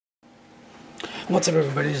What's up,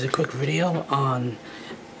 everybody? This is a quick video on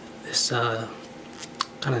this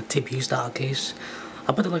kind of TPU style case.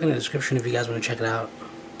 I'll put the link in the description if you guys want to check it out.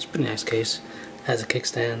 It's a pretty nice case. It has a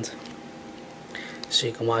kickstand so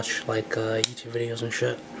you can watch like YouTube videos and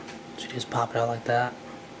shit. So you just pop it out like that.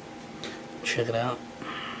 Check it out.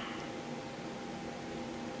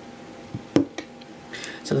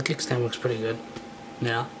 So the kickstand looks pretty good.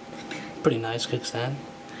 Yeah, pretty nice kickstand.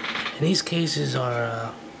 And these cases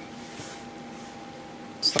are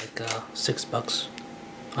it's like $6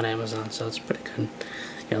 on Amazon, so it's pretty good.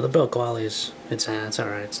 You know, the build quality is it's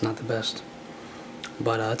alright. It's not the best,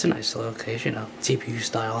 but it's a nice little case. You know, TPU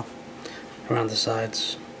style around the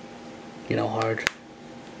sides. You know, hard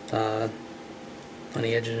on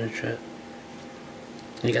the edges and shit.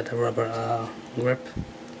 You got the rubber grip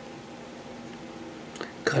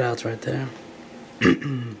cutouts right there.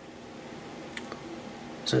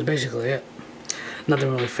 So that's basically it.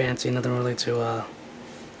 Nothing really fancy, nothing really to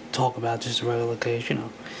talk about, just a regular case, you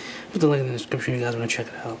know. Put the link in the description if you guys want to check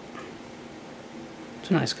it out. It's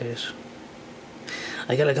a nice case.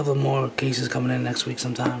 I got a couple more cases coming in next week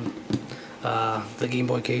sometime. The Game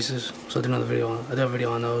Boy cases. So I did a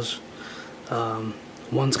video on those.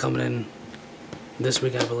 One's coming in this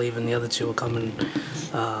week, I believe, and the other two are coming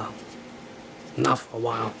not for a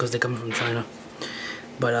while because they're coming from China.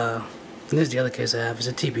 But this is the other case I have. It's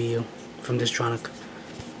a TPU from Distronic.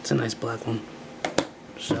 It's a nice black one.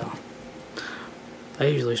 So I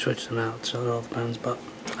usually switch them out, so it all depends. But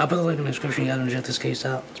I'll put the link in the description if you guys want to check this case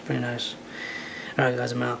out. It's pretty nice. Alright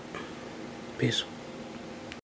guys, I'm out. Peace.